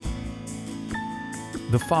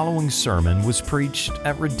The following sermon was preached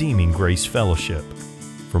at Redeeming Grace Fellowship.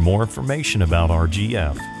 For more information about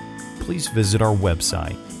RGF, please visit our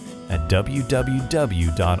website at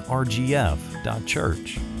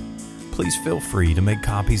www.rgf.church. Please feel free to make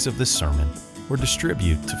copies of this sermon or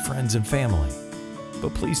distribute to friends and family.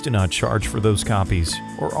 But please do not charge for those copies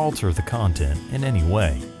or alter the content in any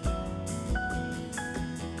way.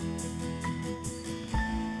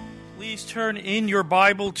 Please turn in your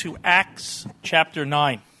Bible to Acts chapter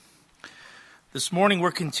 9. This morning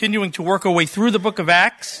we're continuing to work our way through the book of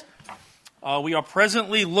Acts. We are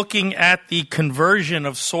presently looking at the conversion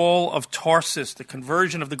of Saul of Tarsus, the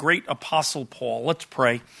conversion of the great apostle Paul. Let's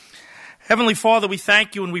pray. Heavenly Father, we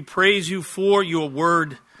thank you and we praise you for your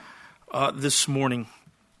word this morning.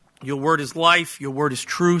 Your word is life, your word is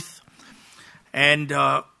truth, and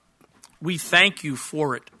we thank you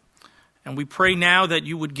for it. And we pray now that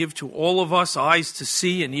you would give to all of us eyes to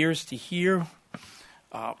see and ears to hear,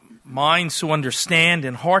 minds to understand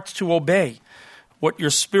and hearts to obey what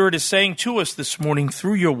your Spirit is saying to us this morning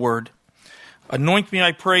through your word. Anoint me,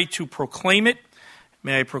 I pray, to proclaim it.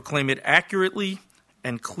 May I proclaim it accurately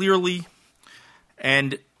and clearly,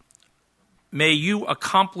 and may you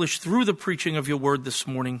accomplish through the preaching of your word this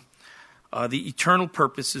morning the eternal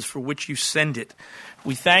purposes for which you send it.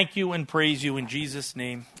 We thank you and praise you in Jesus'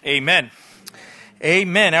 name. Amen.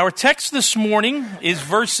 Amen. Our text this morning is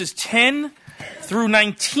verses 10 through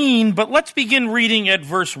 19, but let's begin reading at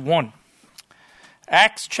verse 1.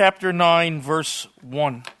 Acts chapter 9, verse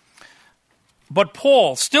 1. But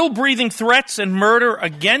Paul, still breathing threats and murder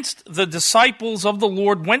against the disciples of the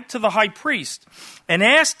Lord, went to the high priest and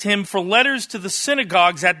asked him for letters to the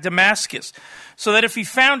synagogues at Damascus, so that if he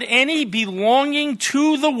found any belonging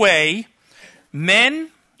to the way, men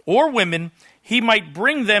or women, he might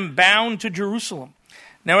bring them bound to Jerusalem.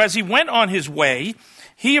 Now as he went on his way,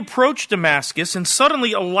 he approached Damascus, and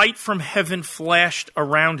suddenly a light from heaven flashed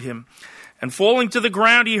around him. And falling to the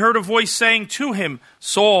ground, he heard a voice saying to him,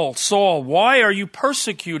 Saul, Saul, why are you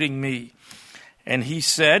persecuting me? And he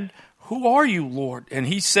said, Who are you, Lord? And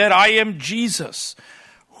he said, I am Jesus,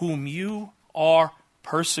 whom you are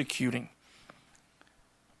persecuting.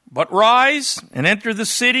 But rise and enter the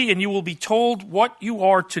city, and you will be told what you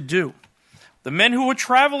are to do. The men who were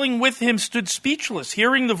traveling with him stood speechless,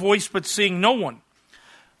 hearing the voice but seeing no one.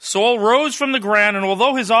 Saul rose from the ground, and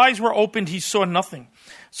although his eyes were opened, he saw nothing.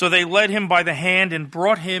 So they led him by the hand and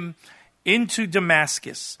brought him into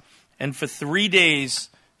Damascus. And for 3 days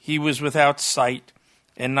he was without sight,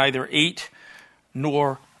 and neither ate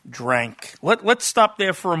nor drank. Let's stop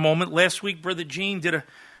there for a moment. Last week, Brother Gene did a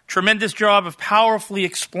tremendous job of powerfully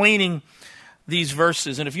explaining these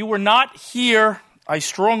verses. And if you were not here, I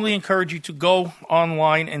strongly encourage you to go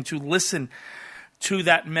online and to listen to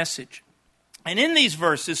that message. And in these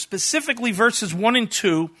verses, specifically verses 1 and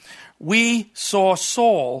 2, we saw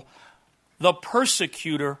Saul, the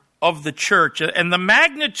persecutor of the church. And the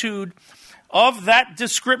magnitude of that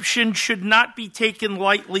description should not be taken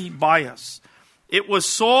lightly by us. It was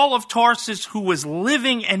Saul of Tarsus who was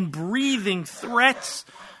living and breathing threats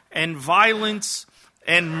and violence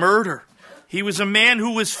and murder. He was a man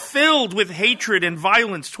who was filled with hatred and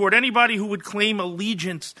violence toward anybody who would claim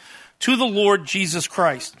allegiance to the Lord Jesus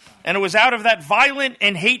Christ. And it was out of that violent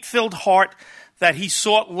and hate-filled heart that he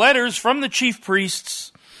sought letters from the chief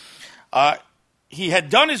priests. He had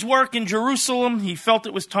done his work in Jerusalem. He felt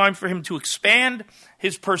it was time for him to expand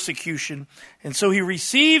his persecution. And so he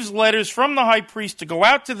receives letters from the high priest to go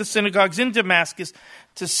out to the synagogues in Damascus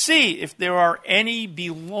to see if there are any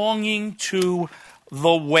belonging to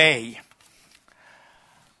the way.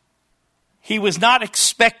 He was not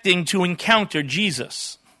expecting to encounter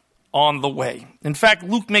Jesus on the way. In fact,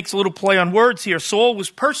 Luke makes a little play on words here. Saul was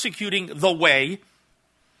persecuting the way,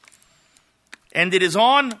 and it is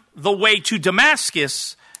on the way to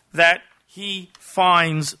Damascus that he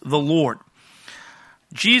finds the Lord.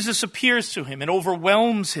 Jesus appears to him and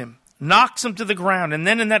overwhelms him, knocks him to the ground, and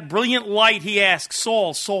then in that brilliant light he asks,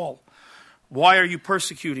 Saul, Saul, why are you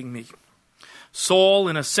persecuting me? Saul,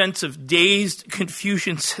 in a sense of dazed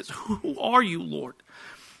confusion, says, Who are you, Lord?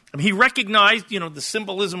 I mean, he recognized, the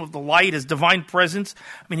symbolism of the light as divine presence.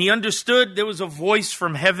 I mean, he understood there was a voice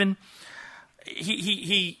from heaven.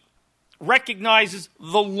 He recognizes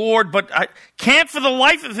the Lord, but I can't for the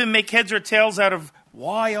life of him make heads or tails out of,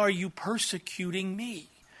 why are you persecuting me?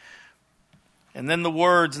 And then the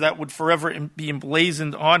words that would forever be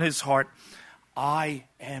emblazoned on his heart, I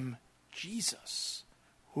am Jesus,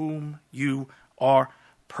 whom you are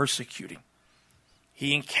persecuting.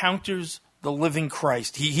 He encounters the living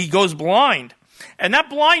Christ. He goes blind. And that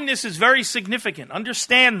blindness is very significant.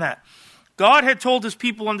 Understand that. God had told his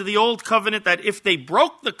people under the old covenant that if they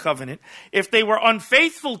broke the covenant, if they were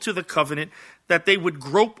unfaithful to the covenant, that they would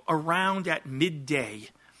grope around at midday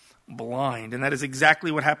blind. And that is exactly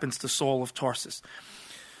what happens to Saul of Tarsus.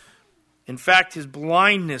 In fact, his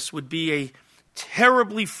blindness would be a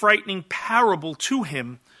terribly frightening parable to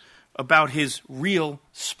him about his real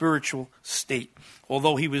spiritual state.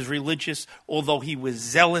 Although he was religious, although he was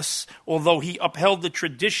zealous, although he upheld the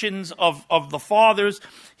traditions of the fathers,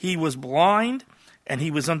 he was blind and he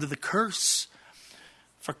was under the curse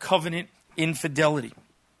for covenant infidelity,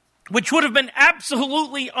 which would have been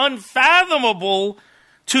absolutely unfathomable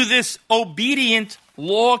to this obedient,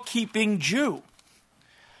 law-keeping Jew.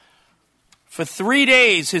 For 3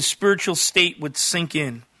 days, his spiritual state would sink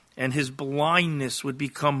in, and his blindness would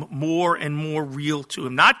become more and more real to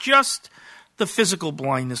him. Not just the physical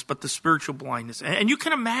blindness, but the spiritual blindness. And you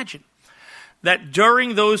can imagine that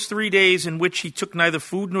during those 3 days in which he took neither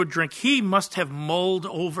food nor drink, he must have mulled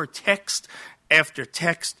over text after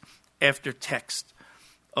text after text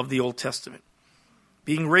of the Old Testament.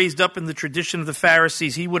 Being raised up in the tradition of the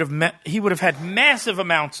Pharisees, he would have had massive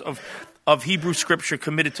amounts of Hebrew scripture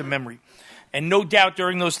committed to memory. And no doubt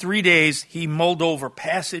during those 3 days, he mulled over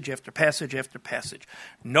passage after passage after passage.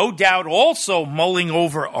 No doubt also mulling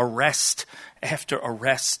over arrest after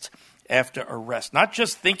arrest after arrest. Not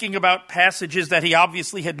just thinking about passages that he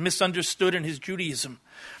obviously had misunderstood in his Judaism,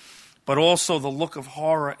 but also the look of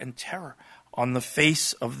horror and terror on the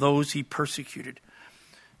face of those he persecuted.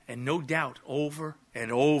 And no doubt over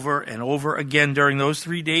and over and over again during those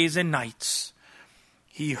 3 days and nights,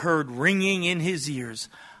 he heard ringing in his ears,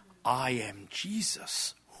 "I am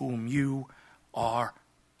Jesus, whom you are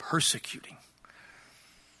persecuting."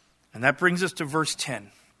 And that brings us to verse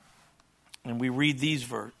 10. And we read these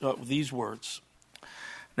words.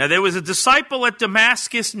 "Now there was a disciple at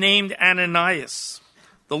Damascus named Ananias.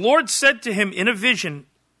 The Lord said to him in a vision,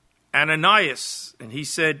 'Ananias.' And he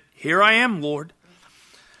said, 'Here I am, Lord.'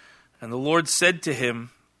 And the Lord said to him,"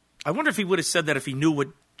 I wonder if he would have said that if he knew what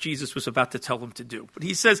Jesus was about to tell him to do. But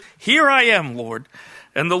he says, "Here I am, Lord."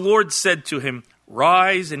 And the Lord said to him,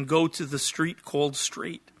 "Rise and go to the street called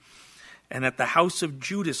Straight. And at the house of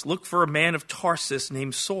Judas, look for a man of Tarsus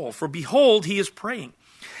named Saul. For behold, he is praying.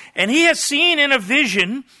 And he has seen in a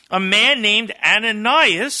vision a man named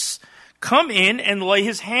Ananias come in and lay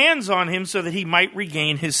his hands on him so that he might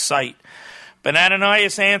regain his sight. But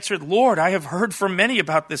Ananias answered, 'Lord, I have heard from many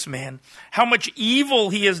about this man, how much evil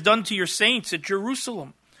he has done to your saints at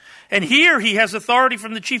Jerusalem. And here he has authority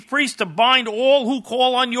from the chief priest to bind all who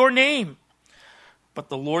call on your name.' But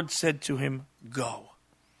the Lord said to him, 'Go,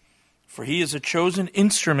 for he is a chosen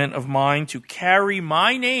instrument of mine to carry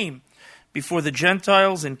my name before the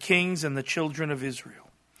Gentiles and kings and the children of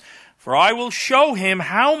Israel. For I will show him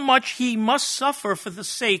how much he must suffer for the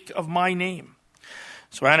sake of my name.'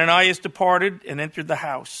 So Ananias departed and entered the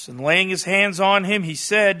house. And laying his hands on him, he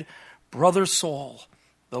said, 'Brother Saul,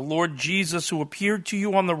 the Lord Jesus, who appeared to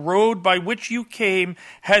you on the road by which you came,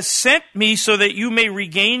 has sent me so that you may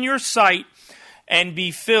regain your sight and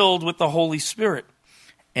be filled with the Holy Spirit.'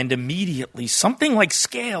 And immediately something like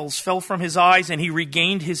scales fell from his eyes, and he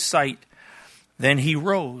regained his sight. Then he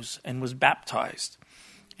rose and was baptized.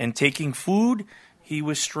 And taking food, he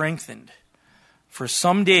was strengthened. For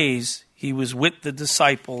some days he was with the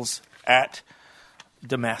disciples at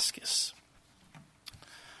Damascus."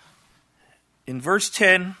 In verse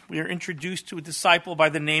 10, we are introduced to a disciple by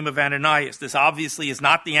the name of Ananias. This obviously is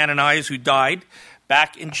not the Ananias who died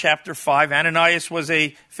back in chapter 5. Ananias was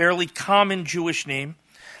a fairly common Jewish name.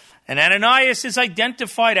 And Ananias is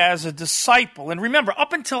identified as a disciple. And remember,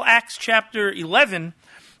 up until Acts chapter 11,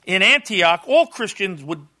 in Antioch, all Christians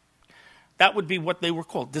that would be what they were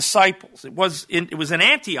called, disciples. It was in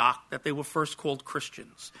Antioch that they were first called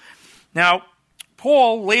Christians. Now,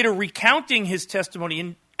 Paul, later recounting his testimony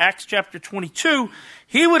in Acts chapter 22,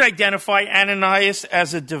 he would identify Ananias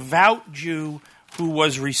as a devout Jew who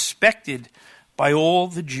was respected by all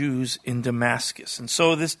the Jews in Damascus. And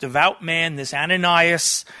so this devout man, this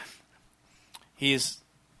Ananias, he is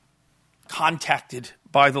contacted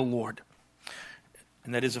by the Lord.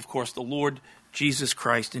 And that is, of course, the Lord Jesus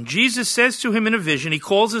Christ. And Jesus says to him in a vision, he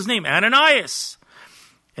calls his name, Ananias.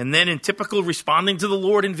 And then in typical responding to the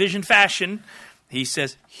Lord in vision fashion, he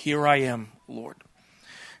says, "Here I am, Lord."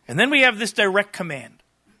 And then we have this direct command.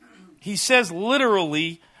 He says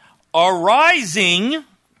literally, "Arising,"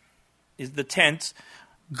 is the tense,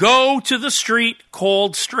 "go to the street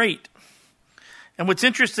called Straight." And what's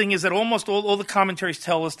interesting is that almost all the commentaries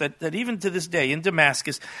tell us that even to this day in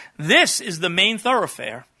Damascus, this is the main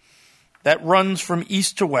thoroughfare that runs from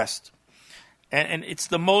east to west. And it's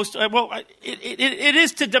the most, it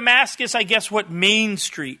is to Damascus, I guess, what Main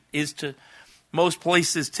Street is to most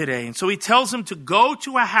places today. And so he tells him to go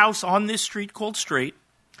to a house on this street called Straight.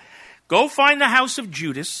 Go find the house of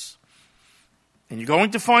Judas. And you're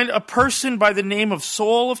going to find a person by the name of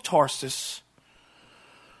Saul of Tarsus.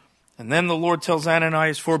 And then the Lord tells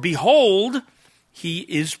Ananias, for behold, he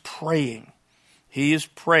is praying. He is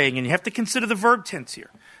praying. And you have to consider the verb tense here.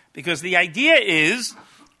 Because the idea is,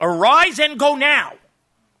 arise and go now.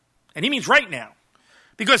 And he means right now.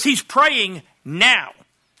 Because he's praying now.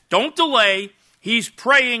 Don't delay. He's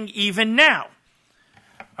praying even now.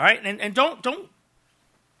 All right? And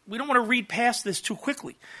we don't want to read past this too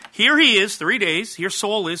quickly. Here he is, 3 days. Here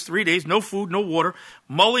Saul is, 3 days. No food, no water.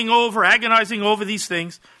 Mulling over, agonizing over these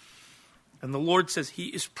things. And the Lord says he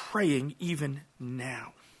is praying even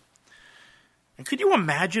now. And could you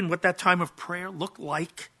imagine what that time of prayer looked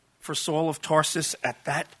like for Saul of Tarsus at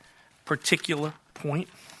that particular point?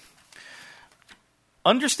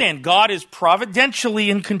 Understand, God is providentially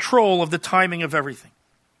in control of the timing of everything.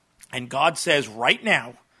 And God says right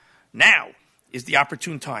now is the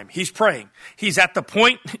opportune time. He's praying. He's at the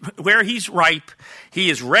point where he's ripe. He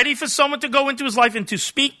is ready for someone to go into his life and to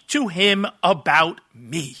speak to him about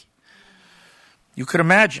me. You could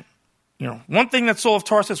imagine, one thing that Saul of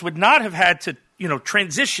Tarsus would not have had to,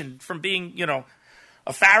 transition from being,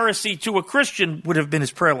 a Pharisee to a Christian would have been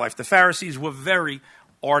his prayer life. The Pharisees were very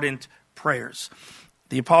ardent prayers.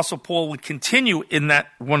 The Apostle Paul would continue in that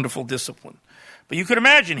wonderful discipline. But you could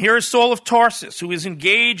imagine, here is Saul of Tarsus, who is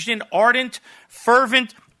engaged in ardent,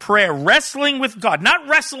 fervent prayer, wrestling with God. Not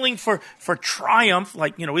wrestling for triumph,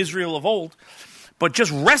 like, Israel of old, but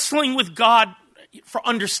just wrestling with God for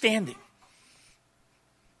understanding.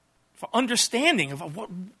 For understanding of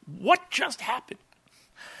what just happened.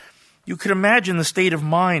 You could imagine the state of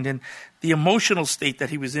mind and the emotional state that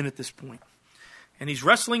he was in at this point. And he's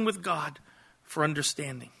wrestling with God for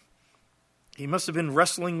understanding. He must have been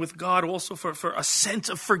wrestling with God also for a sense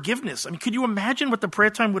of forgiveness. I mean, could you imagine what the prayer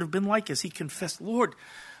time would have been like as he confessed, Lord,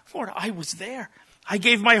 I was there. I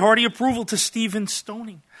gave my hearty approval to Stephen's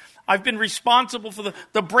stoning. I've been responsible for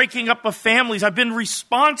the breaking up of families. I've been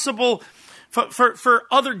responsible for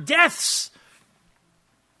other deaths.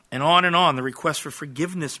 And on, the request for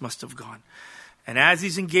forgiveness must have gone. And as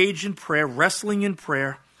he's engaged in prayer, wrestling in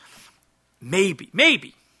prayer, maybe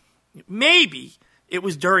it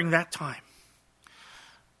was during that time.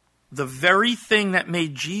 The very thing that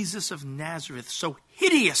made Jesus of Nazareth so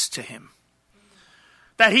hideous to him,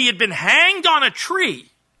 that he had been hanged on a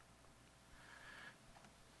tree,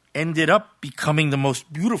 ended up becoming the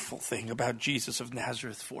most beautiful thing about Jesus of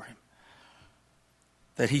Nazareth for him.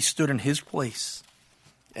 That he stood in his place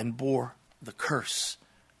and bore the curse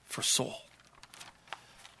for Saul.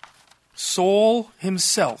 Saul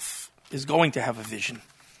himself is going to have a vision.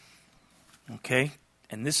 Okay?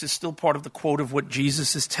 And this is still part of the quote of what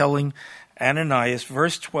Jesus is telling Ananias,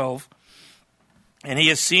 verse 12. And he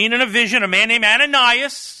has seen in a vision a man named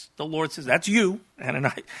Ananias. The Lord says, that's you,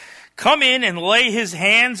 Ananias. Come in and lay his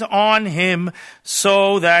hands on him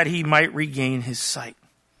so that he might regain his sight.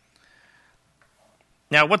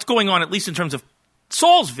 Now, what's going on, at least in terms of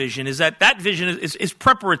Saul's vision, is that vision is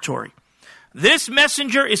preparatory. This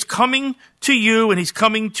messenger is coming to you, and he's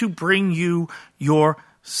coming to bring you your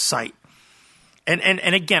sight.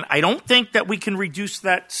 And again, I don't think that we can reduce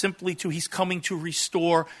that simply to he's coming to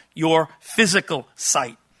restore your physical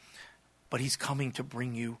sight. But he's coming to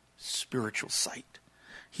bring you spiritual sight.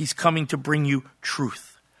 He's coming to bring you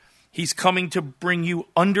truth. He's coming to bring you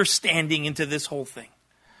understanding into this whole thing.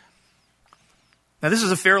 Now, this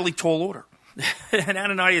is a fairly tall order. And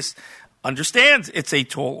Ananias understands it's a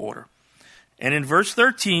tall order. And in verse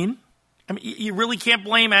 13, I mean, you really can't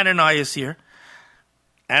blame Ananias here.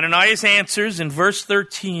 Ananias answers in verse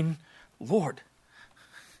 13, Lord,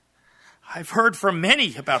 I've heard from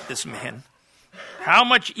many about this man, how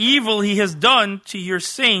much evil he has done to your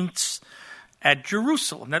saints at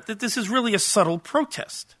Jerusalem. That this is really a subtle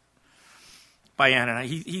protest by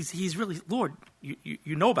Ananias. He's really, Lord,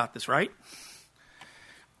 you know about this, right?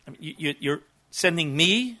 I mean, you're sending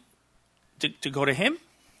me to go to him?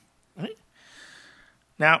 Right?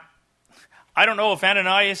 Now, I don't know if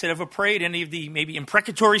Ananias had ever prayed any of the maybe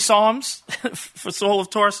imprecatory psalms for Saul of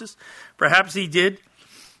Tarsus. Perhaps he did.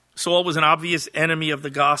 Saul was an obvious enemy of the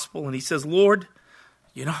gospel, and he says, Lord,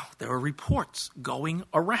 there are reports going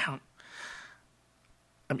around.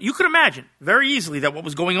 I mean, you could imagine very easily that what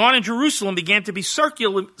was going on in Jerusalem began to be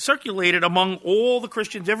circulated among all the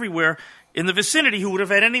Christians everywhere in the vicinity who would have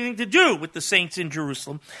had anything to do with the saints in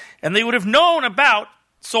Jerusalem, and they would have known about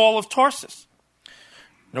Saul of Tarsus.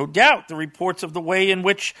 No doubt the reports of the way in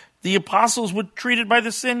which the apostles were treated by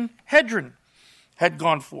the Sanhedrin had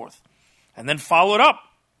gone forth, and then followed up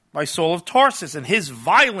by Saul of Tarsus and his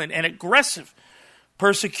violent and aggressive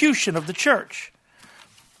persecution of the church.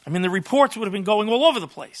 I mean, the reports would have been going all over the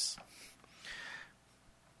place.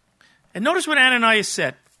 And notice what Ananias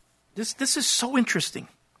said. This is so interesting.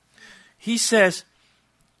 He says,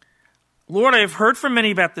 Lord, I have heard from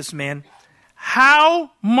many about this man,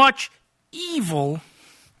 how much evil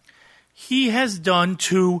he has done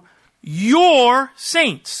to your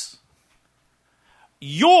saints.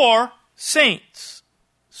 Your saints.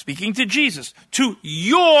 Speaking to Jesus. To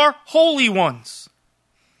your holy ones.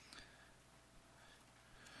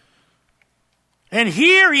 And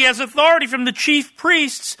here he has authority from the chief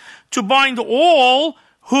priests to bind all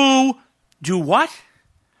who do what?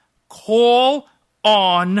 Call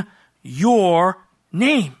on your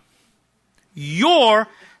name. Your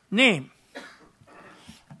name.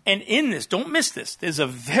 And in this, don't miss this, there's a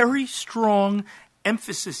very strong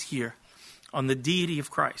emphasis here on the deity of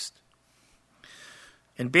Christ.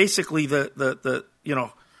 And basically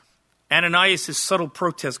Ananias' subtle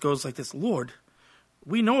protest goes like this: Lord,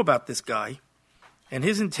 we know about this guy, and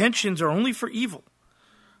his intentions are only for evil.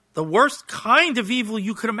 The worst kind of evil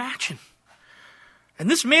you could imagine. And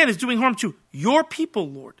this man is doing harm to your people,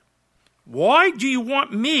 Lord. Why do you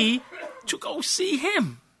want me to go see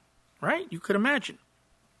him? Right? You could imagine.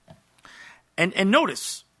 And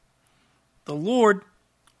notice, the Lord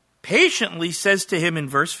patiently says to him in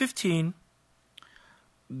verse 15,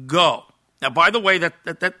 go. Now, by the way,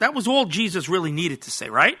 that was all Jesus really needed to say,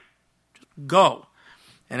 right? Just go.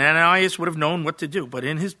 And Ananias would have known what to do. But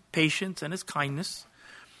in his patience and his kindness,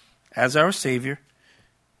 as our Savior,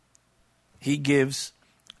 he gives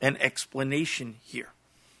an explanation here.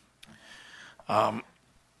 And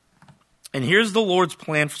here's the Lord's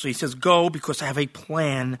plan. So he says, go because I have a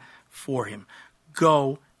plan for him.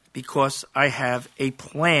 Go because I have a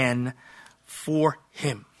plan for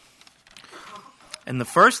him. And the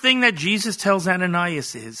first thing that Jesus tells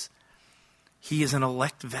Ananias is, he is an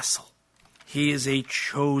elect vessel. He is a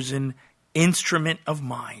chosen instrument of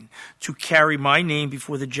mine to carry my name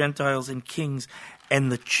before the Gentiles and kings and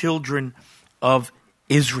the children of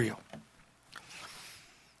Israel.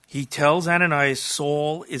 He tells Ananias,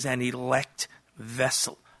 Saul is an elect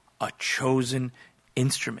vessel, a chosen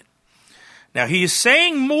instrument. Now, he is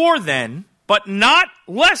saying more than, but not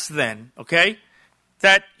less than, okay,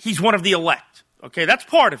 that he's one of the elect. Okay, that's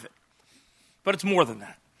part of it. But it's more than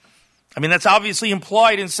that. I mean, that's obviously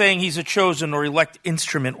implied in saying he's a chosen or elect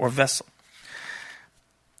instrument or vessel.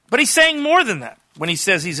 But he's saying more than that when he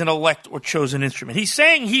says he's an elect or chosen instrument. He's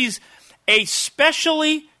saying he's a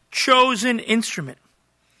specially chosen instrument.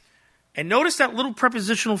 And notice that little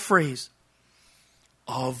prepositional phrase,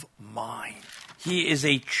 of mine. He is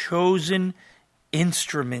a chosen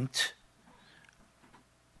instrument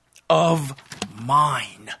of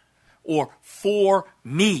mine, or for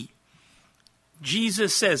me.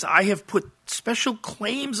 Jesus says, I have put special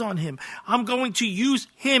claims on him. I'm going to use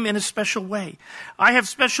him in a special way. I have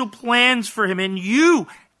special plans for him, and you,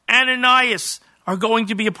 Ananias, are going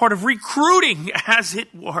to be a part of recruiting, as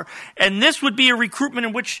it were. And this would be a recruitment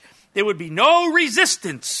in which there would be no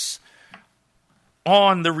resistance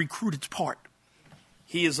on the recruited's part.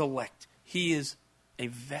 He is elect. He is a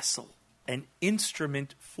vessel, an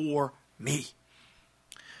instrument for me.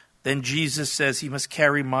 Then Jesus says he must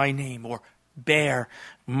carry my name, or bear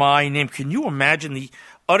my name. Can you imagine the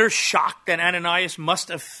utter shock that Ananias must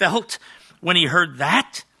have felt when he heard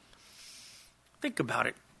that? Think about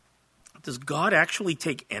it. Does God actually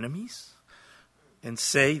take enemies and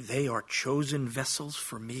say they are chosen vessels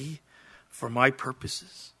for me, for my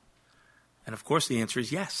purposes? And of course the answer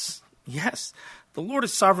is yes. Yes. The Lord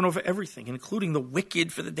is sovereign over everything, including the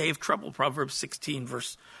wicked for the day of trouble, Proverbs 16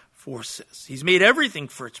 verse 4 says. He's made everything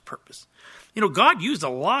for its purpose. You know, God used a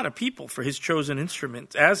lot of people for his chosen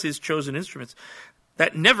instruments, as his chosen instruments,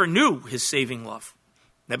 that never knew his saving love.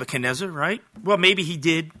 Nebuchadnezzar, right? Well, maybe he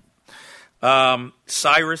did.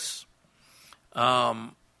 Cyrus.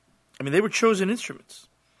 They were chosen instruments.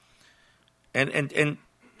 And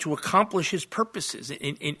to accomplish his purposes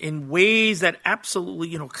in ways that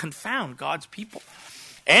absolutely, confound God's people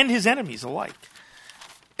and his enemies alike.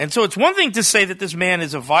 And so it's one thing to say that this man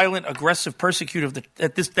is a violent, aggressive persecutor of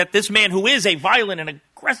that this man who is a violent and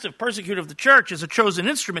aggressive persecutor of the church is a chosen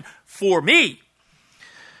instrument for me.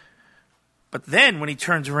 But then when he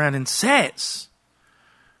turns around and says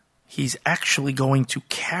he's actually going to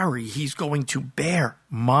he's going to bear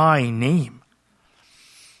my name.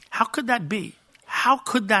 How could that be? How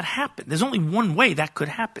could that happen? There's only one way that could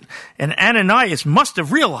happen. And Ananias must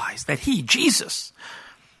have realized that he, Jesus,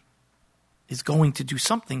 is going to do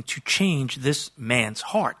something to change this man's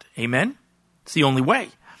heart. Amen? It's the only way.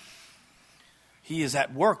 He is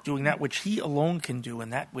at work doing that which he alone can do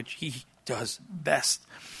and that which he does best.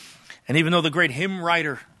 And even though the great hymn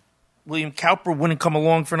writer William Cowper wouldn't come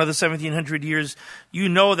along for another 1,700 years, you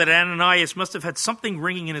know that Ananias must have had something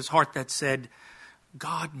ringing in his heart that said,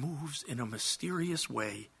 God moves in a mysterious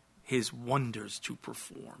way his wonders to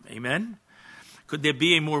perform. Amen? Could there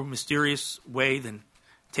be a more mysterious way than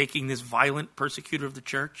taking this violent persecutor of the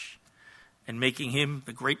church and making him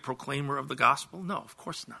the great proclaimer of the gospel? No, of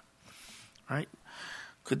course not. Right?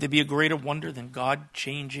 Could there be a greater wonder than God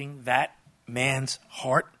changing that man's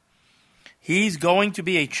heart? He's going to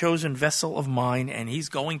be a chosen vessel of mine, and he's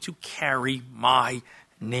going to carry my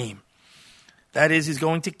name. That is, he's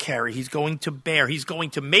going to carry, he's going to bear, he's going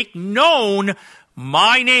to make known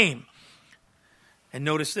my name. And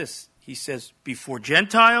notice this, he says, before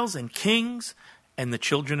Gentiles and kings and the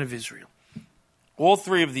children of Israel. All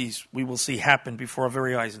three of these we will see happen before our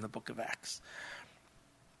very eyes in the book of Acts.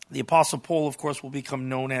 The Apostle Paul, of course, will become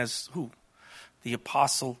known as who? The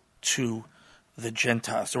Apostle to the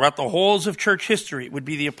Gentiles. Throughout the halls of church history, it would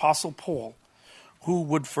be the Apostle Paul who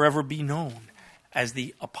would forever be known as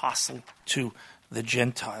the Apostle to the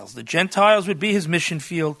Gentiles. The Gentiles would be his mission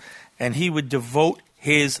field, and he would devote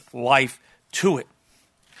his life to it.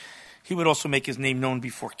 He would also make his name known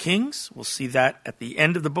before kings. We'll see that at the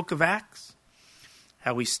end of the book of Acts,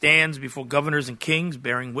 how he stands before governors and kings,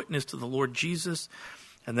 bearing witness to the Lord Jesus,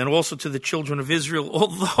 and then also to the children of Israel.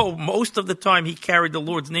 Although most of the time he carried the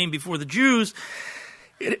Lord's name before the Jews,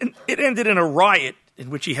 it ended in a riot in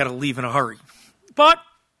which he had to leave in a hurry. But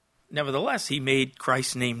nevertheless, he made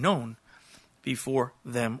Christ's name known before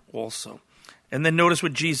them also. And then notice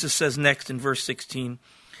what Jesus says next in verse 16.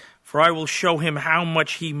 For I will show him how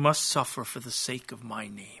much he must suffer for the sake of my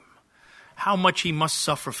name. How much he must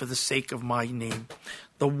suffer for the sake of my name.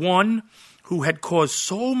 The one who had caused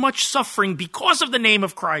so much suffering because of the name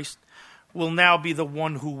of Christ will now be the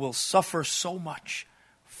one who will suffer so much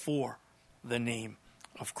for the name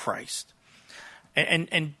of Christ.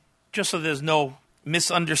 And just so there's no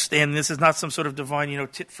misunderstanding, this is not some sort of divine,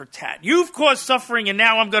 tit for tat. You've caused suffering and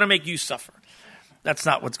now I'm going to make you suffer. That's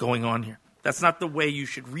not what's going on here. That's not the way you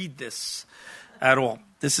should read this at all.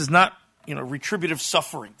 This is not, retributive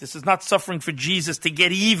suffering. This is not suffering for Jesus to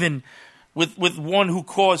get even with one who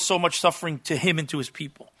caused so much suffering to him and to his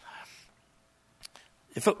people.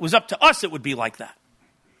 If it was up to us, it would be like that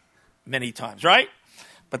many times, right?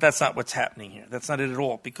 But that's not what's happening here. That's not it at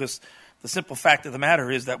all, because the simple fact of the matter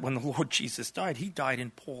is that when the Lord Jesus died, he died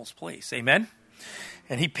in Paul's place. Amen?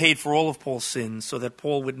 And he paid for all of Paul's sins so that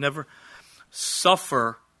Paul would never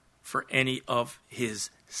suffer for any of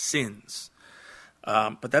his sins.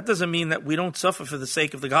 But that doesn't mean that we don't suffer for the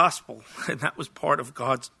sake of the gospel. And that was part of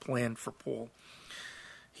God's plan for Paul.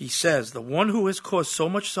 He says, the one who has caused so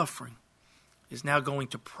much suffering is now going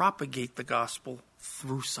to propagate the gospel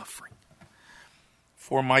through suffering.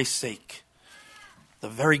 For my sake, the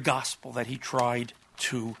very gospel that he tried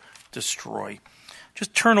to destroy.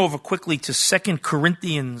 Just turn over quickly to 2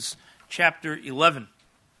 Corinthians chapter 11.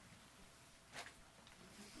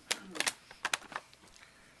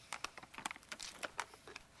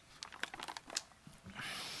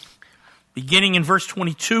 Beginning in verse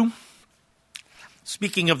 22,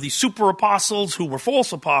 speaking of the super apostles who were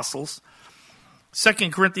false apostles, 2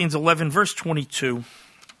 Corinthians 11, verse 22.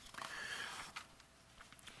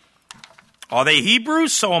 Are they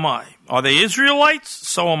Hebrews? So am I. Are they Israelites?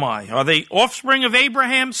 So am I. Are they offspring of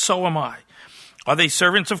Abraham? So am I. Are they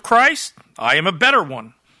servants of Christ? I am a better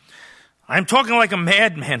one. I am talking like a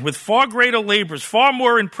madman, with far greater labors, far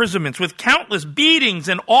more imprisonments, with countless beatings,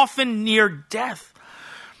 and often near death.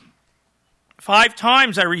 5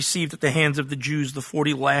 times I received at the hands of the Jews the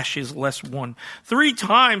 40 lashes less one. 3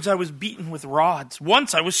 times I was beaten with rods.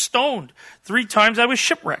 Once I was stoned. 3 times I was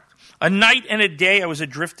shipwrecked. A night and a day I was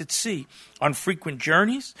adrift at sea, on frequent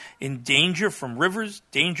journeys, in danger from rivers,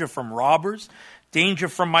 danger from robbers, danger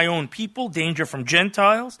from my own people, danger from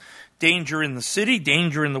Gentiles, danger in the city,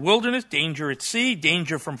 danger in the wilderness, danger at sea,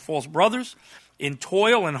 danger from false brothers, in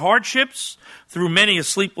toil and hardships, through many a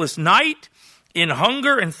sleepless night, in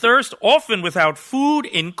hunger and thirst, often without food,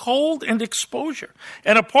 in cold and exposure.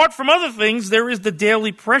 And apart from other things, there is the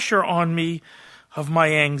daily pressure on me of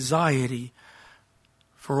my anxiety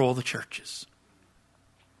for all the churches.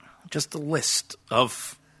 Just a list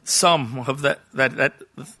of some of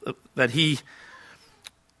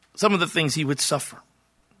some of the things he would suffer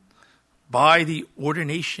by the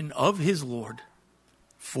ordination of his Lord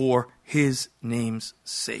for his name's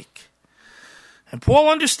sake. And Paul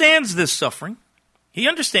understands this suffering. He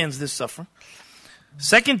understands this suffering.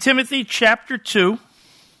 2 Timothy chapter 2.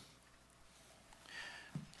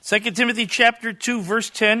 2 Timothy chapter 2, verse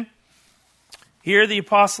 10. Here the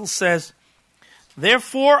apostle says,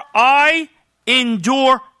 "Therefore I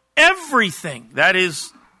endure everything," that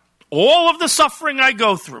is, all of the suffering I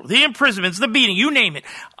go through, the imprisonments, the beating, you name it.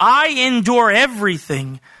 "I endure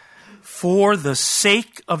everything for the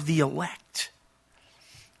sake of the elect,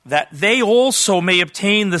 that they also may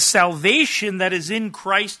obtain the salvation that is in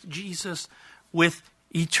Christ Jesus with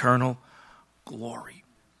eternal glory."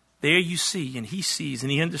 There you see, and he sees,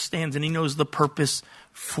 and he understands, and he knows the purpose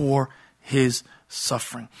for his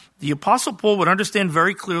suffering. The Apostle Paul would understand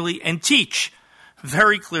very clearly and teach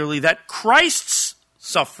very clearly that Christ's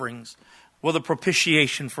sufferings were the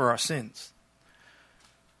propitiation for our sins.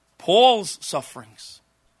 Paul's sufferings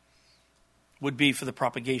would be for the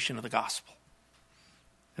propagation of the gospel.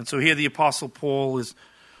 And so here the Apostle Paul is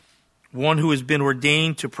one who has been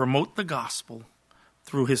ordained to promote the gospel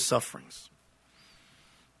through his sufferings.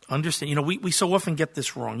 Understand, we so often get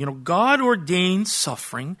this wrong. God ordains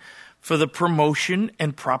suffering for the promotion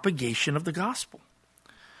and propagation of the gospel.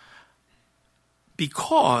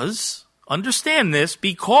 Because, understand this,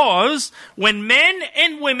 because when men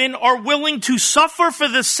and women are willing to suffer for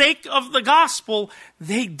the sake of the gospel,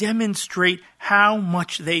 they demonstrate how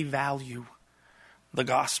much they value the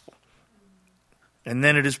gospel. And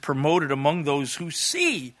then it is promoted among those who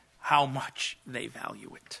see how much they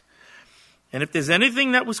value it. And if there's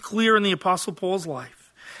anything that was clear in the Apostle Paul's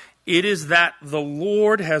life, it is that the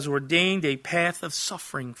Lord has ordained a path of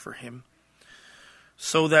suffering for him,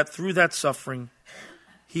 so that through that suffering,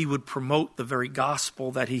 he would promote the very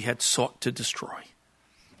gospel that he had sought to destroy.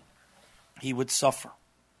 He would suffer.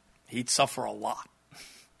 He'd suffer a lot.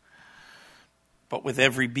 But with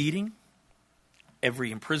every beating,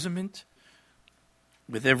 every imprisonment,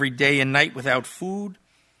 with every day and night without food,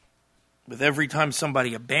 with every time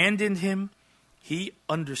somebody abandoned him, he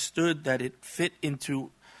understood that it fit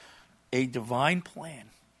into a divine plan,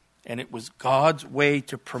 and it was God's way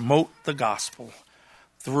to promote the gospel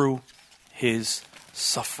through his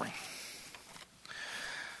suffering.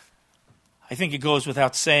 I think it goes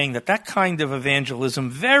without saying that kind of evangelism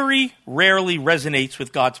very rarely resonates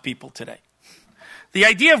with God's people today. The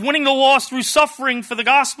idea of winning the lost through suffering for the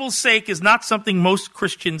gospel's sake is not something most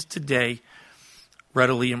Christians today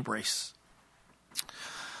readily embrace.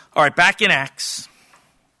 All right, back in Acts,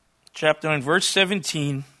 chapter 9, verse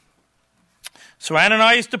 17. "So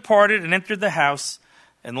Ananias departed and entered the house,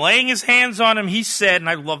 and laying his hands on him, he said," and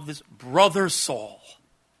I love this, "Brother Saul,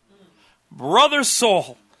 Brother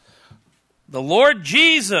Saul, the Lord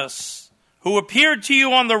Jesus, who appeared to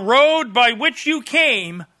you on the road by which you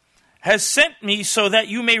came, has sent me so that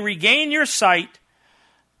you may regain your sight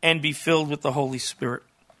and be filled with the Holy Spirit."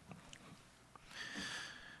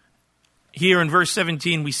 Here in verse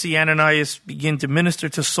 17, we see Ananias begin to minister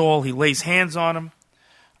to Saul. He lays hands on him.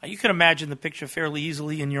 You can imagine the picture fairly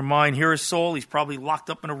easily in your mind. Here is Saul. He's probably locked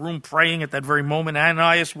up in a room praying at that very moment.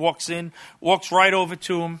 Ananias walks in, walks right over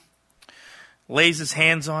to him, lays his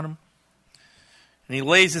hands on him. And he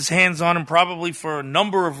lays his hands on him probably for a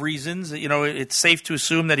number of reasons. It's safe to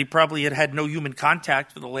assume that he probably had no human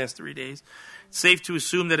contact for the last 3 days. It's safe to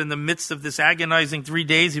assume that in the midst of this agonizing 3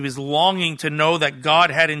 days, he was longing to know that God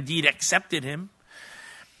had indeed accepted him.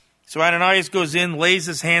 So Ananias goes in, lays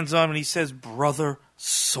his hands on him, and he says, "Brother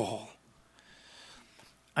Saul."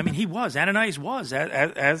 I mean, Ananias was,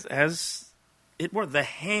 as it were, the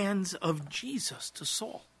hands of Jesus to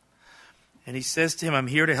Saul. And he says to him, "I'm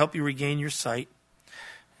here to help you regain your sight."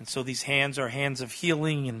 And so these hands are hands of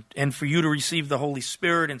healing and for you to receive the Holy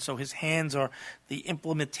Spirit. And so his hands are the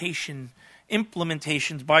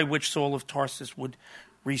implementations by which Saul of Tarsus would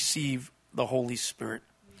receive the Holy Spirit.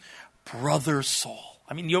 Brother Saul.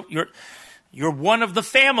 I mean, you're one of the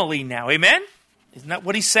family now. Amen? Isn't that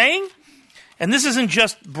what he's saying? And this isn't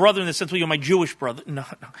just brother in the sense, well, you're my Jewish brother. No.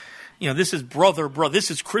 This is brother. This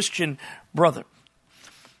is Christian brother.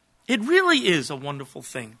 It really is a wonderful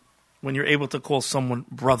thing when you're able to call someone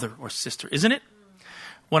brother or sister, isn't it?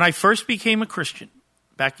 When I first became a Christian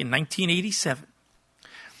back in 1987,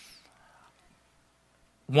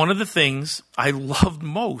 one of the things I loved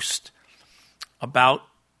most about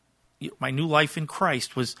my new life in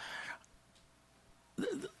Christ was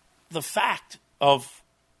the fact of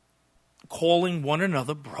calling one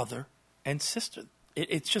another brother and sister.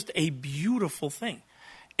 It's just a beautiful thing.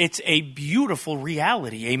 It's a beautiful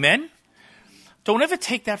reality. Amen? Don't ever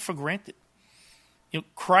take that for granted.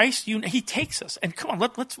 Christ, he takes us. And come on,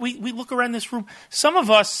 we look around this room. Some of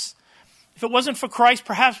us, if it wasn't for Christ,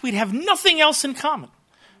 perhaps we'd have nothing else in common.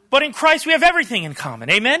 But in Christ we have everything in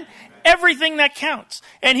common. Amen? Everything that counts.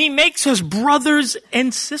 And he makes us brothers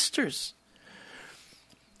and sisters.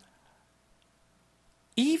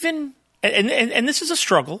 Even, and this is a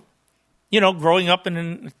struggle, growing up in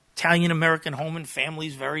an Italian-American home and family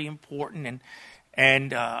is very important, and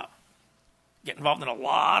get involved in a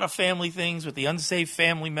lot of family things with the unsaved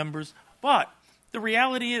family members. But the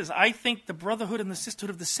reality is, I think the brotherhood and the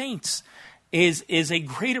sisterhood of the saints is a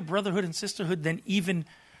greater brotherhood and sisterhood than even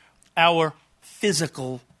our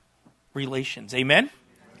physical relations. Amen?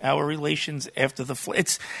 Our relations after the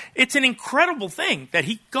flesh. It's an incredible thing that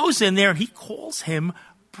he goes in there and he calls him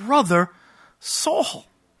Brother Saul.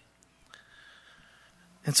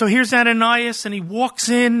 And so here's Ananias, and he walks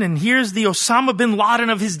in, and here's the Osama bin Laden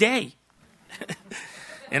of his day,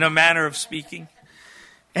 in a manner of speaking.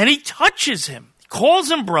 And he touches him,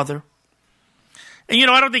 calls him brother. And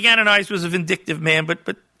I don't think Ananias was a vindictive man,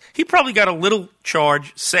 but he probably got a little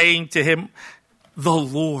charge saying to him, the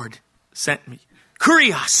Lord sent me.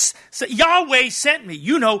 Kurios, Yahweh sent me.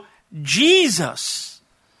 Jesus,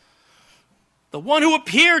 the one who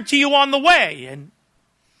appeared to you on the way. And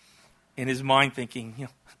in his mind thinking,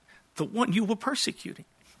 the one you were persecuting.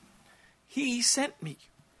 He sent me.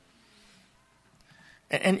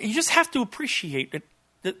 And you just have to appreciate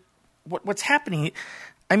that what's happening.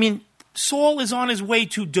 I mean, Saul is on his way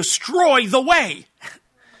to destroy the way.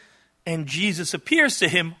 And Jesus appears to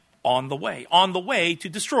him on the way to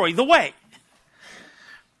destroy the way.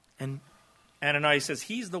 And Ananias says,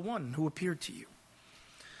 he's the one who appeared to you.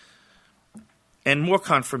 And more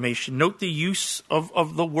confirmation. Note the use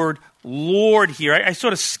of the word Lord here. I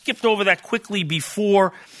sort of skipped over that quickly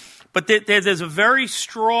before, but there's a very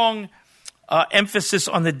strong emphasis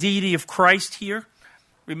on the deity of Christ here.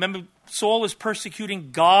 Remember, Saul is persecuting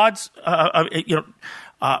God's,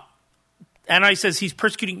 Ananias says he's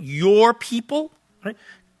persecuting your people. Right?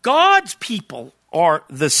 God's people are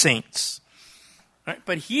the saints. Right?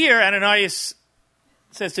 But here, Ananias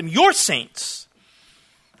says to him, your saints.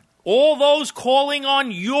 All those calling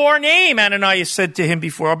on your name, Ananias said to him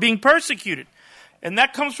before, are being persecuted. And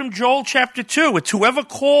that comes from Joel chapter 2. It's whoever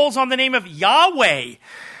calls on the name of Yahweh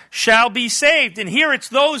shall be saved. And here it's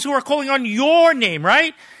those who are calling on your name,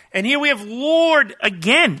 right? And here we have Lord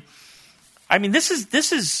again. I mean, this is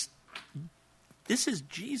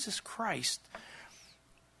Jesus Christ,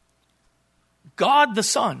 God the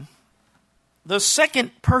Son, the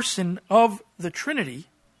second person of the Trinity.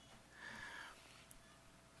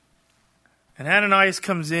 And Ananias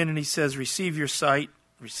comes in and he says, receive your sight,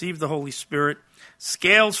 receive the Holy Spirit.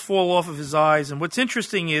 Scales fall off of his eyes. And what's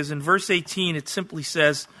interesting is in verse 18, it simply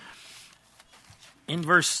says, in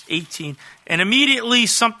verse 18, and immediately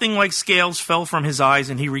something like scales fell from his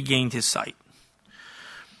eyes and he regained his sight.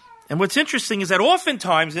 And what's interesting is that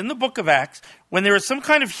oftentimes in the book of Acts, when there is some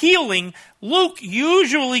kind of healing, Luke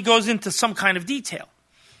usually goes into some kind of detail.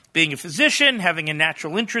 Being a physician, having a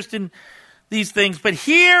natural interest in these things. But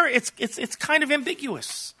here, it's kind of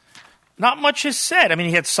ambiguous. Not much is said. I mean,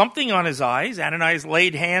 he had something on his eyes. Ananias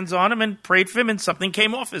laid hands on him and prayed for him, and something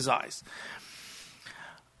came off his eyes.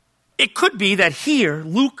 It could be that here,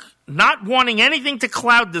 Luke, not wanting anything to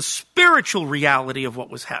cloud the spiritual reality of what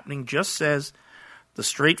was happening, just says the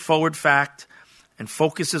straightforward fact and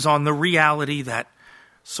focuses on the reality that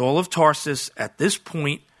Saul of Tarsus, at this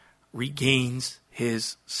point, regains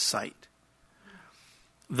his sight.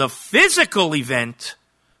 The physical event,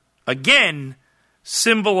 again,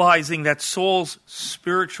 symbolizing that Saul's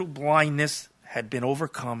spiritual blindness had been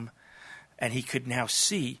overcome and he could now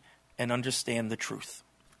see and understand the truth.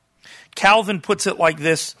 Calvin puts it like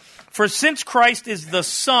this: for since Christ is the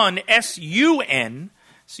Son, S-U-N,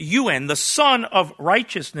 the Son of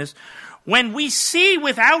righteousness, when we see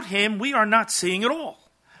without him, we are not seeing at all.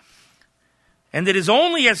 And it is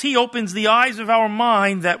only as he opens the eyes of our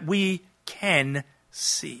mind that we can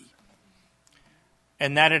see.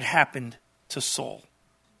 And that had happened to Saul,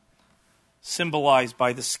 symbolized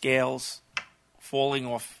by the scales falling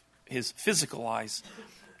off his physical eyes,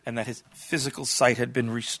 and that his physical sight had been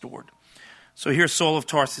restored. So here Saul of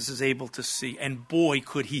Tarsus is able to see, and boy,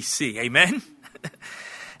 could he see. Amen?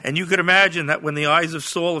 And you could imagine that when the eyes of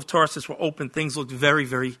Saul of Tarsus were open, things looked very,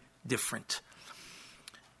 very different.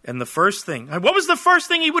 And the first thing, what was the first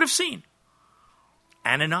thing he would have seen?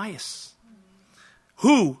 Ananias.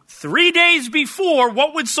 Who, 3 days before,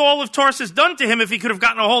 what would Saul of Tarsus done to him if he could have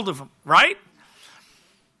gotten a hold of him, right?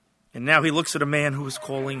 And now he looks at a man who is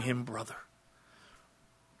calling him brother.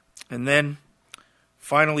 And then,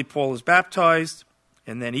 finally, Paul is baptized,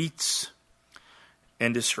 and then eats,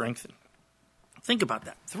 and is strengthened. Think about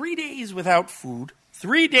that. 3 days without food,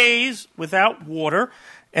 3 days without water,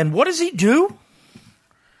 and what does he do?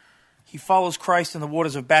 he follows Christ in the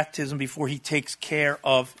waters of baptism before he takes care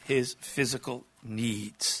of his physical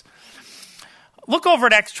needs. Look over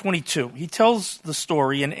at Acts 22. He tells the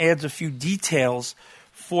story and adds a few details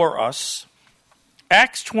for us.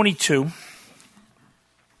 Acts 22.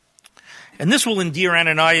 And this will endear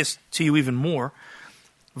Ananias to you even more.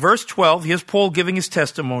 Verse 12, here's Paul giving his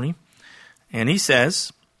testimony. And he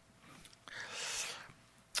says,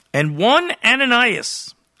 "And one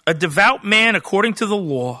Ananias, a devout man according to the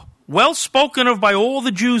law, well spoken of by all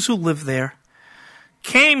the Jews who live there,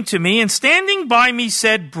 came to me and standing by me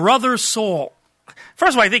said, 'Brother Saul.'"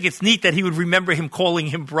 First of all, I think it's neat that he would remember him calling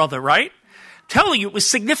him brother, right? I'm telling you, it was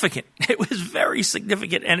significant. It was very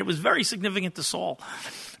significant, and it was very significant to Saul.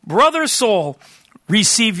 "Brother Saul,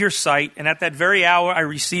 receive your sight." And at that very hour I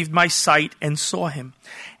received my sight and saw him.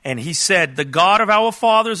 And he said, "The God of our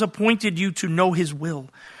fathers appointed you to know his will,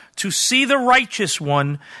 to see the righteous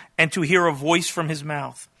one, and to hear a voice from his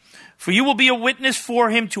mouth. For you will be a witness for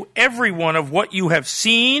him to everyone of what you have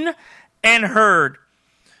seen and heard.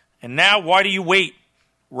 And now why do you wait?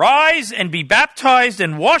 Rise and be baptized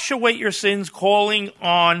and wash away your sins, calling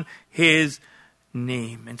on his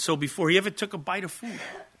name." And so before he ever took a bite of food,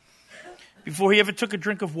 before he ever took a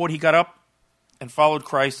drink of water, he got up and followed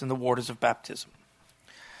Christ in the waters of baptism.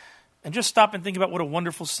 And just stop and think about what a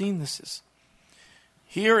wonderful scene this is.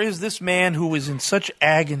 Here is this man who is in such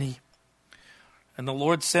agony. And the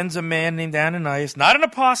Lord sends a man named Ananias, not an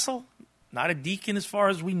apostle, not a deacon as far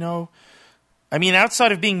as we know. I mean,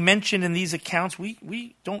 outside of being mentioned in these accounts,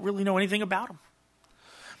 we don't really know anything about him.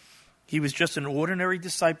 He was just an ordinary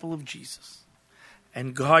disciple of Jesus.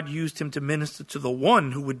 And God used him to minister to the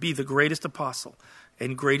one who would be the greatest apostle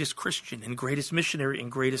and greatest Christian and greatest missionary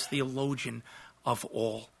and greatest theologian of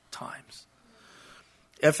all times.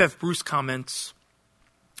 F.F. Bruce comments,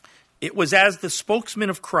 "It was as the spokesman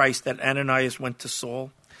of Christ that Ananias went to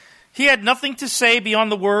Saul. He had nothing to say beyond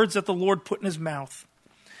the words that the Lord put in his mouth.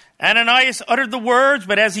 Ananias uttered the words,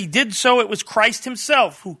 but as he did so, it was Christ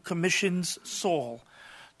himself who commissions Saul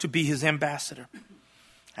to be his ambassador.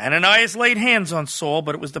 Ananias laid hands on Saul,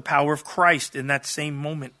 but it was the power of Christ in that same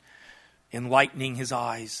moment, enlightening his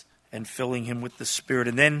eyes and filling him with the Spirit."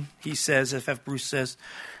 And then he says, F.F. Bruce says,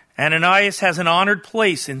 "Ananias has an honored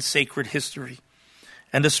place in sacred history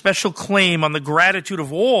and a special claim on the gratitude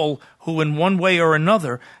of all who in one way or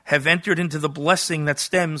another have entered into the blessing that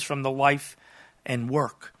stems from the life and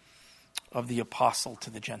work of the apostle to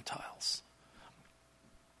the Gentiles."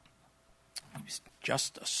 He was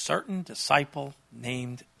just a certain disciple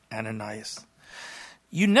named Ananias.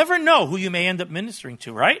 You never know who you may end up ministering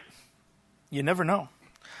to, right? You never know.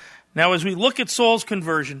 Now, as we look at Saul's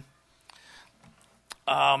conversion,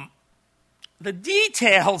 the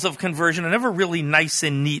details of conversion are never really nice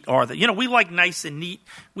and neat, are they? You know, we like nice and neat.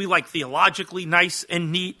 We like theologically nice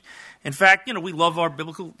and neat. In fact, you know, we love our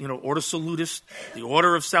biblical, order salutis, the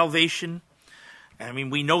order of salvation. I mean,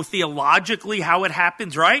 we know theologically how it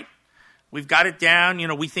happens, right? We've got it down.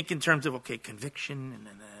 We think in terms of, conviction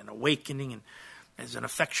and awakening and as an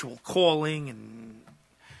effectual calling and,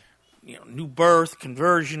 new birth,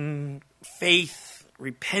 conversion, faith,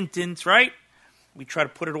 repentance, right? We try to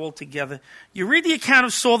put it all together. You read the account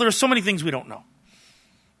of Saul, there are so many things we don't know.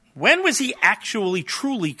 When was he actually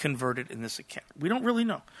truly converted in this account? We don't really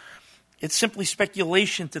know. It's simply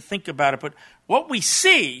speculation to think about it. But what we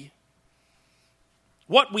see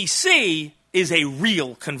is a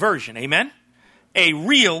real conversion. Amen? A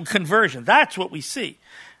real conversion. That's what we see.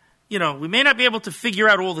 We may not be able to figure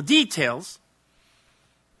out all the details.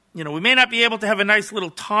 We may not be able to have a nice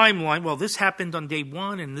little timeline. Well, this happened on day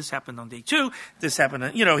 1, and this happened on day 2. This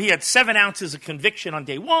happened, he had 7 ounces of conviction on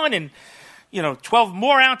day 1, and, 12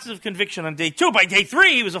 more ounces of conviction on day 2. By day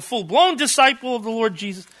 3, he was a full-blown disciple of the Lord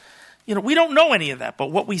Jesus. We don't know any of that,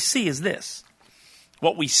 but what we see is this.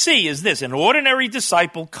 What we see is this, an ordinary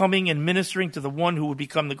disciple coming and ministering to the one who would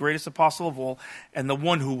become the greatest apostle of all, and the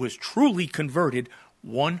one who was truly converted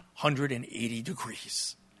 180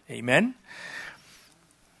 degrees. Amen?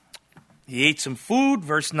 He ate some food,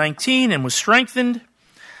 verse 19, and was strengthened.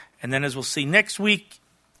 And then as we'll see next week,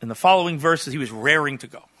 in the following verses, he was raring to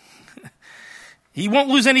go. He won't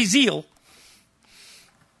lose any zeal,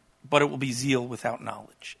 but it will be zeal without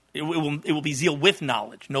knowledge. It will be zeal with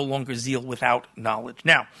knowledge, no longer zeal without knowledge.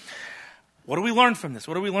 Now, what do we learn from this?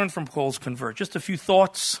 What do we learn from Paul's conversion? Just a few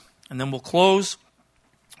thoughts, and then we'll close.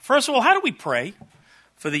 First of all, how do we pray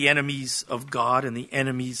for the enemies of God and the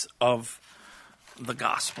enemies of the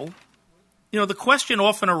gospel? The question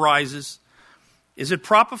often arises, is it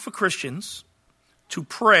proper for Christians to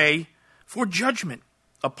pray for judgment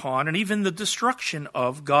upon and even the destruction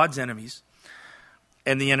of God's enemies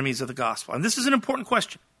and the enemies of the gospel? And this is an important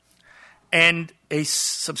question. And a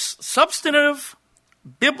substantive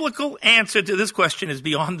biblical answer to this question is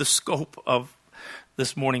beyond the scope of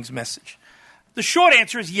this morning's message. The short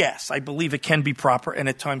answer is yes. I believe it can be proper and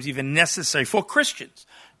at times even necessary for Christians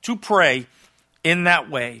to pray in that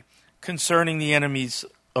way concerning the enemies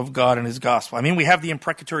of God and his gospel. I mean, we have the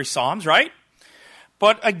imprecatory Psalms, right?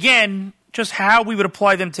 But again, just how we would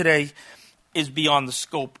apply them today is beyond the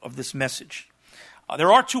scope of this message.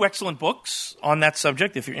 There are two excellent books on that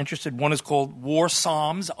subject, if you're interested. One is called War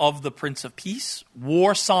Psalms of the Prince of Peace.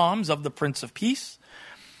 War Psalms of the Prince of Peace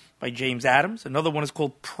by James Adams. Another one is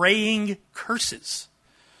called Praying Curses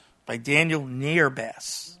by Daniel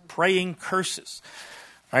Nairbass. Praying Curses.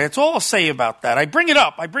 All right, that's all I'll say about that. I bring it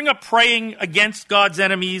up. I bring up praying against God's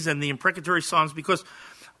enemies and the imprecatory Psalms because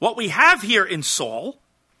what we have here in Saul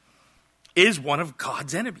is one of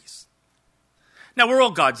God's enemies. Now, we're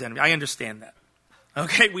all God's enemies. I understand that.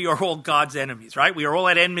 Okay, we are all God's enemies, right? We are all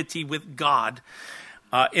at enmity with God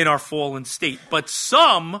in our fallen state. But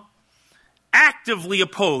some actively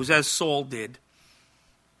oppose, as Saul did,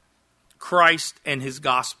 Christ and his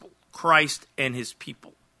gospel, Christ and his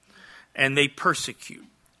people. And they persecute,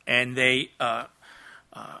 and they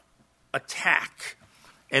attack,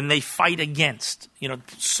 and they fight against. You know,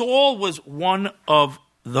 Saul was one of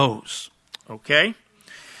those, okay?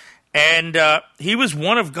 And he was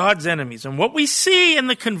one of God's enemies. And what we see in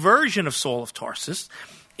the conversion of Saul of Tarsus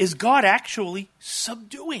is God actually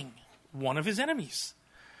subduing one of his enemies.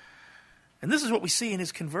 And this is what we see in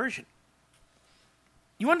his conversion.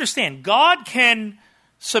 You understand, God can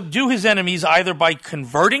subdue his enemies either by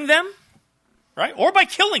converting them, right, or by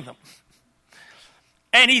killing them.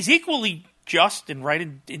 And he's equally just and right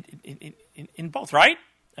in both, right?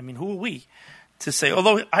 I mean, who are we to say?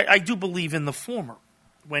 Although I do believe in the former.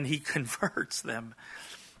 When he converts them,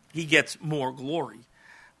 he gets more glory.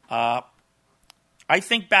 I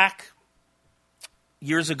think back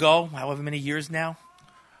years ago, however many years now,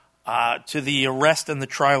 to the arrest and the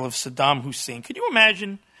trial of Saddam Hussein. Can you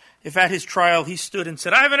imagine if at his trial he stood and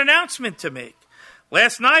said, I have an announcement to make.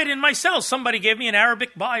 Last night in my cell, somebody gave me an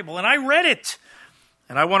Arabic Bible, and I read it.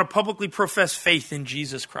 And I want to publicly profess faith in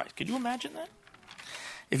Jesus Christ. Could you imagine that?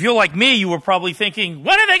 If you're like me, you were probably thinking,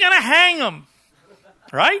 when are they going to hang him?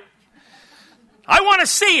 Right? I want to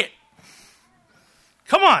see it.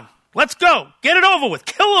 Come on, let's go. Get it over with.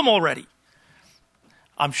 Kill him already.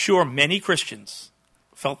 I'm sure many Christians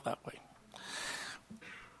felt that way.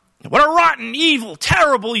 What a rotten, evil,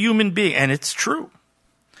 terrible human being. And it's true.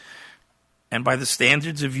 And by the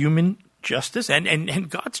standards of human justice and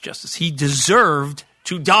God's justice, he deserved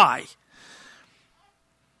to die.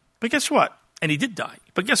 But guess what? And he did die.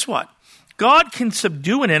 But guess what? God can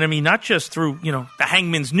subdue an enemy not just through, the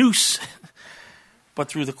hangman's noose, but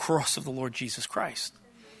through the cross of the Lord Jesus Christ.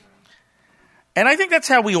 And I think that's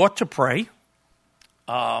how we ought to pray.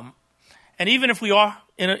 And even if we are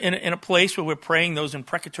in a place where we're praying those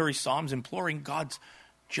imprecatory psalms, imploring God's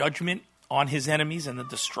judgment on his enemies and the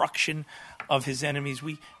destruction of his enemies,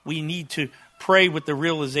 we need to pray with the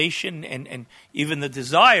realization and even the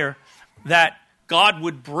desire that God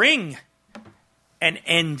would bring an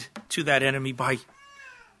end to that enemy by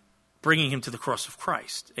bringing him to the cross of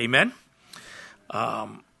Christ. Amen?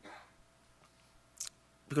 Because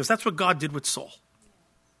that's what God did with Saul.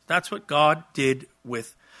 That's what God did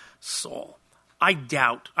with Saul. I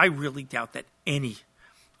really doubt that any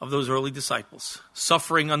of those early disciples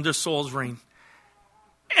suffering under Saul's reign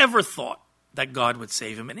ever thought that God would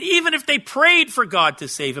save him. And even if they prayed for God to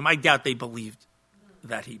save him, I doubt they believed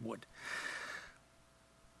that he would.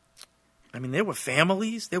 I mean, there were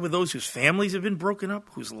families. There were those whose families had been broken up,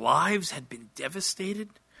 whose lives had been devastated.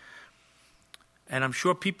 And I'm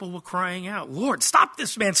sure people were crying out, Lord, stop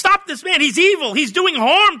this man. Stop this man. He's evil. He's doing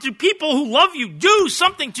harm to people who love you. Do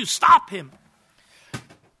something to stop him.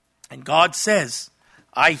 And God says,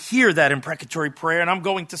 I hear that imprecatory prayer, and I'm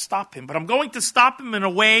going to stop him. But I'm going to stop him in a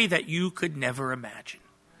way that you could never imagine.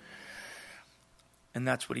 And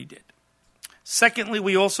that's what he did. Secondly,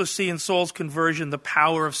 we also see in Saul's conversion the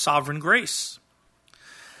power of sovereign grace.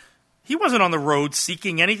 He wasn't on the road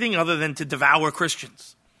seeking anything other than to devour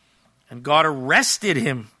Christians. And God arrested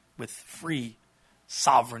him with free,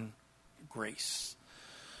 sovereign grace.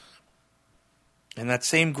 And that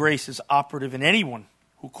same grace is operative in anyone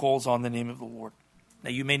who calls on the name of the Lord.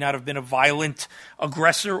 Now, you may not have been a violent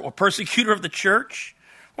aggressor or persecutor of the church,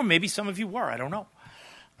 or maybe some of you were, I don't know.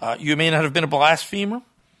 You may not have been a blasphemer.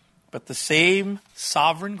 But the same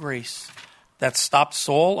sovereign grace that stopped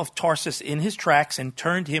Saul of Tarsus in his tracks and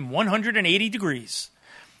turned him 180 degrees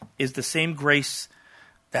is the same grace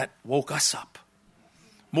that woke us up.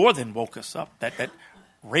 More than woke us up, that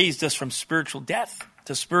raised us from spiritual death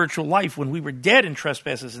to spiritual life when we were dead in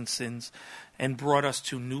trespasses and sins, and brought us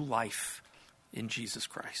to new life in Jesus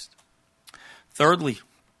Christ. Thirdly,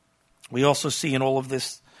 we also see in all of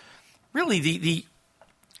this, really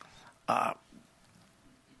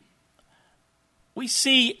we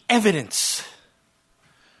see evidence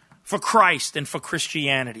for Christ and for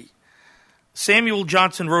Christianity. Samuel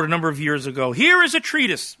Johnson wrote a number of years ago, "Here is a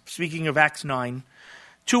treatise," speaking of Acts 9,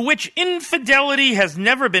 "to which infidelity has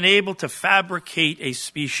never been able to fabricate a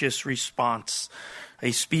specious response,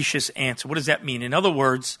 a specious answer." What does that mean? In other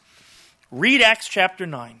words, read Acts chapter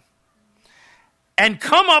 9 and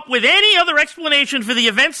come up with any other explanation for the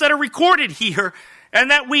events that are recorded here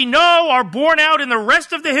and that we know are borne out in the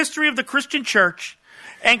rest of the history of the Christian church,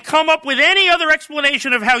 and come up with any other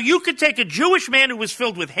explanation of how you could take a Jewish man who was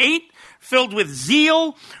filled with hate, filled with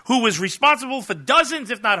zeal, who was responsible for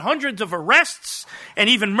dozens, if not hundreds, of arrests and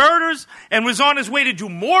even murders, and was on his way to do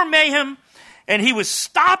more mayhem, and he was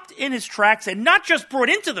stopped in his tracks and not just brought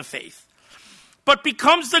into the faith, but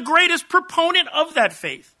becomes the greatest proponent of that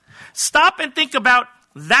faith. Stop and think about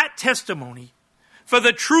that testimony for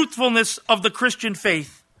the truthfulness of the Christian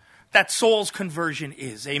faith that Saul's conversion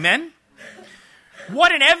is. Amen?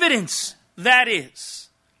 What an evidence that is.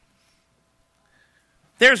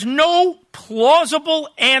 There's no plausible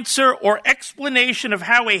answer or explanation of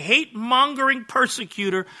how a hate-mongering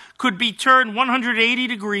persecutor could be turned 180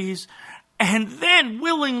 degrees and then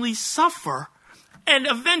willingly suffer and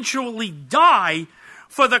eventually die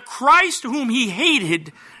for the Christ whom he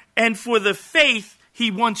hated and for the faith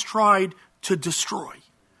he once tried to destroy.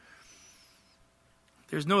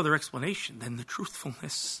 There's no other explanation than the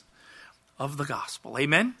truthfulness of the gospel.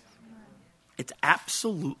 Amen? It's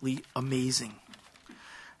absolutely amazing.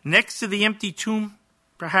 Next to the empty tomb,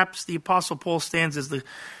 perhaps the Apostle Paul stands as the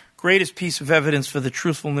greatest piece of evidence for the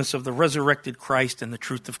truthfulness of the resurrected Christ and the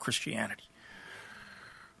truth of Christianity.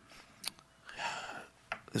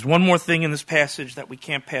 There's one more thing in this passage that we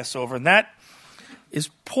can't pass over, and that is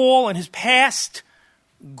Paul and his past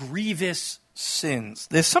grievous sins.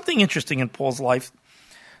 There's something interesting in Paul's life,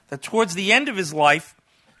 that towards the end of his life,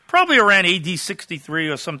 probably around AD 63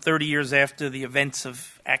 or some 30 years after the events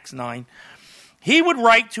of Acts 9, he would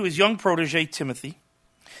write to his young protege, Timothy.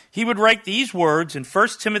 He would write these words in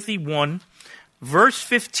 1 Timothy 1, verse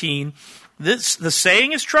 15. The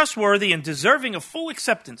saying is trustworthy and deserving of full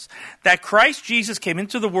acceptance, that Christ Jesus came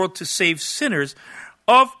into the world to save sinners,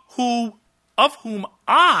 of whom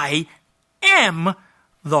I am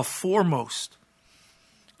the foremost.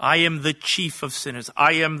 I am the chief of sinners.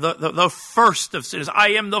 I am the first of sinners. I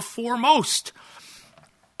am the foremost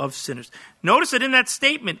of sinners. Notice that in that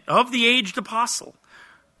statement of the aged apostle,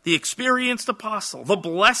 the experienced apostle, the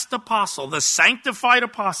blessed apostle, the sanctified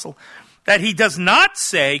apostle, that he does not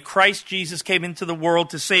say Christ Jesus came into the world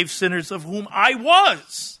to save sinners, of whom I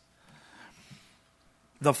was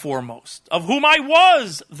the foremost, of whom I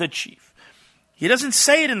was the chief. He doesn't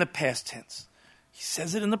say it in the past tense. He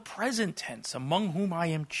says it in the present tense, among whom I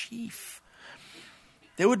am chief.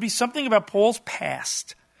 There would be something about Paul's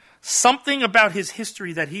past, something about his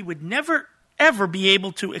history that he would never, ever be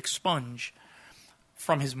able to expunge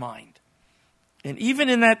from his mind. And even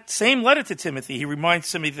in that same letter to Timothy, he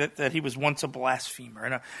reminds Timothy that he was once a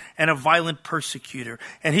blasphemer and a violent persecutor,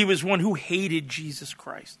 and he was one who hated Jesus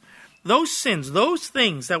Christ. Those sins, those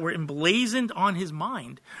things that were emblazoned on his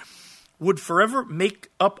mind would forever make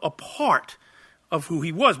up a part of who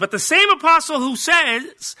he was. But the same apostle who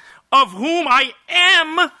says, of whom I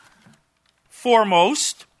am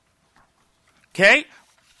foremost, okay,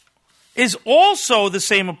 is also the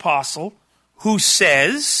same apostle who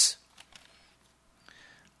says,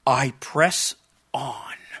 I press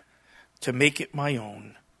on to make it my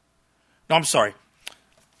own. No, I'm sorry.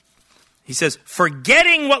 He says,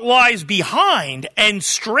 forgetting what lies behind and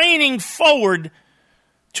straining forward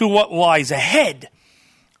to what lies ahead,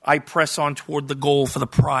 I press on toward the goal for the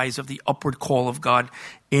prize of the upward call of God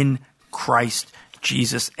in Christ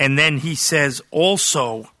Jesus. And then he says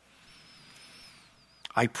also,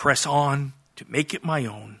 I press on to make it my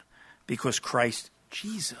own because Christ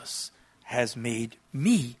Jesus has made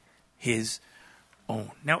me his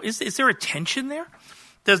own. Now, is there a tension there?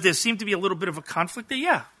 Does there seem to be a little bit of a conflict there?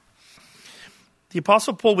 Yeah. The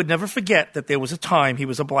Apostle Paul would never forget that there was a time he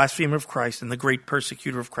was a blasphemer of Christ and the great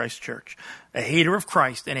persecutor of Christ's church, a hater of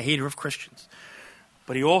Christ and a hater of Christians.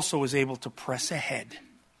 But he also was able to press ahead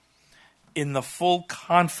in the full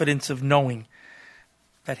confidence of knowing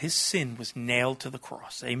that his sin was nailed to the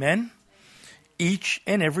cross. Amen? Each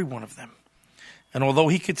and every one of them. And although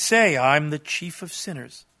he could say, I'm the chief of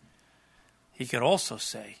sinners, he could also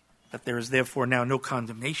say that there is therefore now no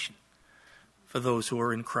condemnation for those who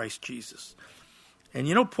are in Christ Jesus. And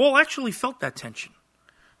you know, Paul actually felt that tension.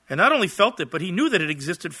 And not only felt it, but he knew that it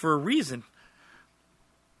existed for a reason.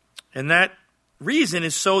 And that reason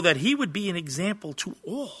is so that he would be an example to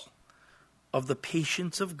all of the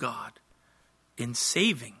patience of God in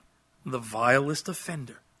saving the vilest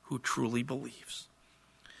offender who truly believes.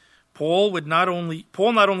 Paul not only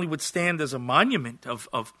would stand as a monument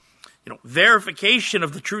of verification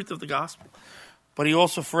of the truth of the gospel, but he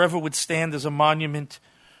also forever would stand as a monument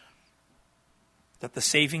that the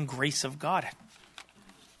saving grace of God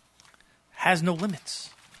has no limits.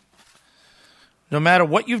 No matter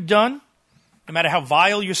what you've done, no matter how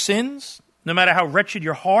vile your sins, no matter how wretched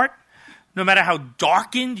your heart, no matter how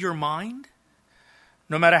darkened your mind,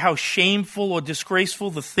 no matter how shameful or disgraceful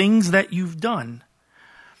the things that you've done,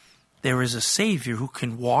 there is a Savior who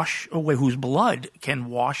can wash away, whose blood can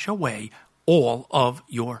wash away all of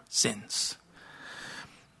your sins.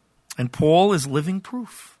 And Paul is living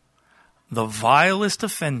proof. The vilest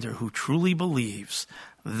offender who truly believes,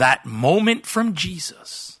 that moment from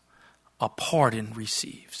Jesus, a pardon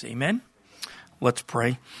receives. Amen? Let's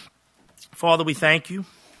pray. Father, we thank you.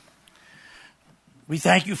 We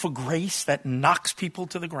thank you for grace that knocks people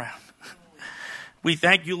to the ground. We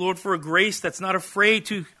thank you, Lord, for a grace that's not afraid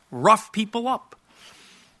to rough people up.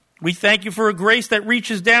 We thank you for a grace that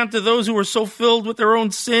reaches down to those who are so filled with their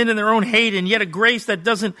own sin and their own hate, and yet a grace that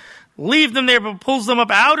doesn't leave them there but pulls them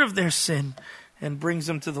up out of their sin and brings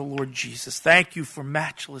them to the Lord Jesus. Thank you for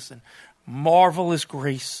matchless and marvelous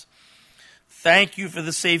grace. Thank you for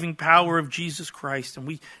the saving power of Jesus Christ, and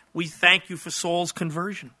we thank you for Saul's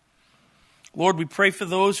conversion. Lord, we pray for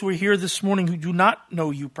those who are here this morning who do not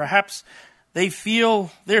know you. Perhaps they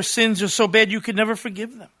feel their sins are so bad you could never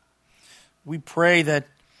forgive them. We pray that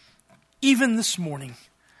even this morning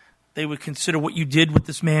they would consider what you did with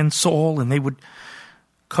this man Saul, and they would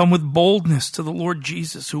come with boldness to the Lord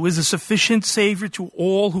Jesus, who is a sufficient Savior to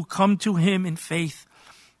all who come to him in faith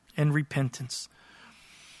and repentance.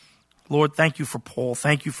 Lord, thank you for Paul.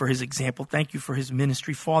 Thank you for his example. Thank you for his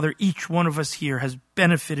ministry. Father, each one of us here has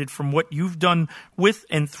benefited from what you've done with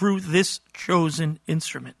and through this chosen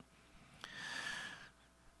instrument.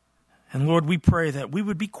 And Lord, we pray that we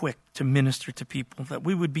would be quick to minister to people, that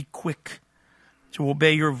we would be quick to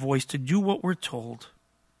obey your voice, to do what we're told.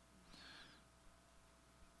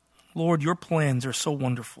 Lord, your plans are so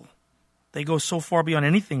wonderful. They go so far beyond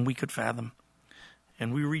anything we could fathom.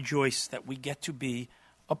 And we rejoice that we get to be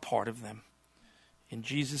a part of them. In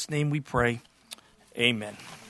Jesus' name we pray. Amen.